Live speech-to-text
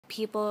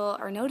people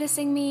are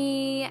noticing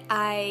me.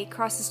 I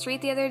crossed the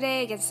street the other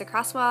day against a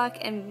crosswalk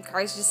and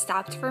cars just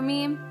stopped for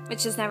me,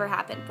 which has never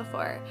happened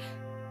before.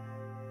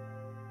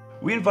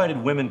 We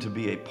invited women to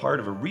be a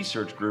part of a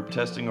research group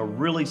testing a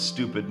really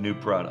stupid new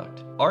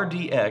product.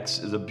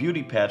 RDX is a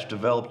beauty patch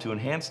developed to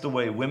enhance the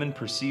way women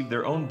perceive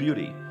their own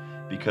beauty,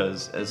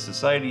 because as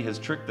society has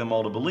tricked them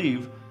all to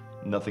believe,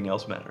 nothing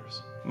else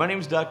matters. My name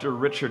is Dr.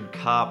 Richard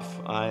Kopf.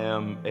 I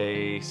am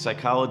a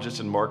psychologist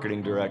and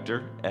marketing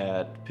director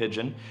at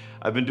Pigeon.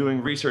 I've been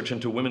doing research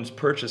into women's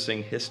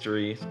purchasing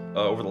history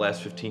over the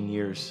last 15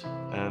 years.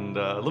 And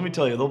let me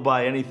tell you, they'll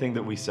buy anything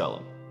that we sell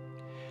them.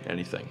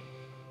 Anything.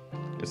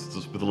 It's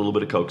just with a little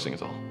bit of coaxing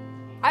is all.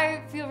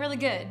 I feel really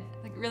good,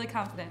 like really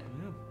confident.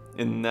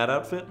 Yeah. In that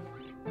outfit?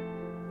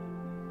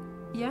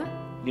 Yeah?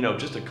 You know,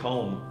 just a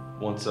comb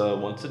once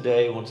a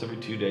day, once every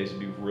 2 days would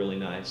be really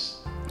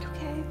nice.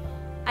 Okay.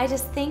 I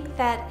just think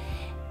that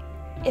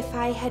if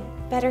I had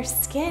better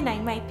skin, I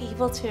might be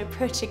able to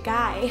approach a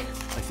guy.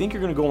 I think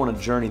you're gonna go on a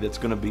journey that's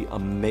gonna be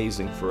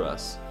amazing for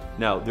us.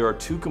 Now, there are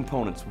two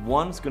components.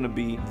 One's gonna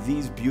be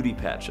these beauty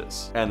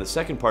patches, and the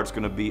second part's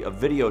gonna be a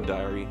video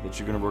diary that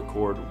you're gonna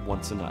record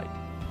once a night.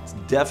 It's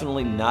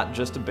definitely not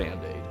just a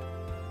Band-Aid.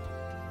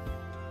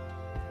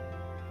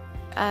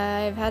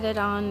 I've had it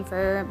on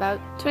for about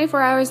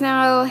 24 hours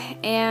now,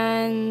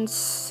 and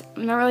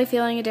I'm not really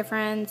feeling a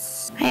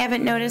difference. I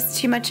haven't noticed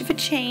too much of a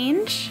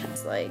change.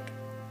 It's like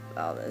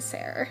all this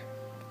hair.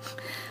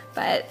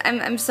 But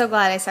I'm so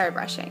glad I started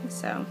brushing,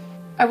 so.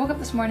 I woke up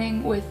this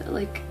morning with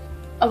like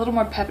a little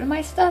more pep in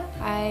my step.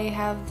 I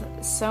have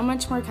so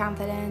much more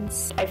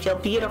confidence. I feel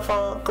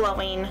beautiful,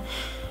 glowing.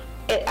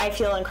 I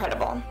feel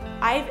incredible.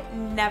 I've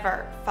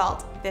never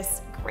felt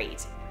this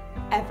great.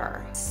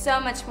 Ever.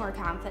 So much more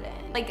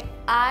confident. Like,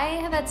 I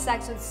have had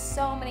sex with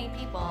so many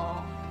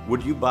people.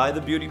 Would you buy the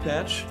beauty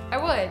patch? I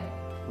would.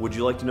 Would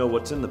you like to know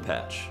what's in the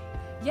patch?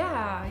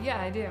 Yeah,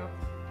 I do.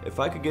 If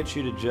I could get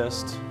you to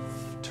just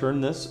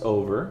turn this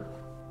over.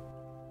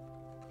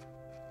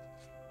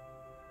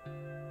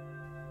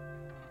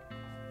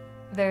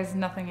 There's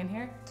nothing in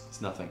here?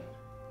 It's nothing.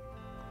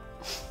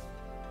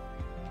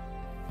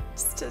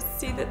 Just to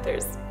see that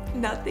there's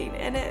nothing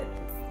in it.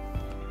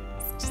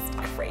 It's just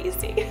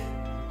crazy.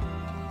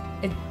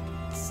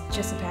 It's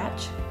just a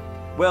patch?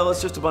 Well,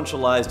 it's just a bunch of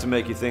lies to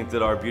make you think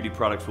that our beauty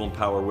products will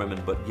empower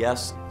women, but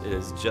yes, it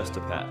is just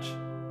a patch.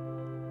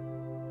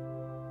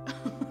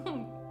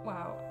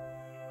 Wow.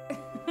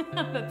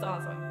 That's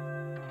awesome.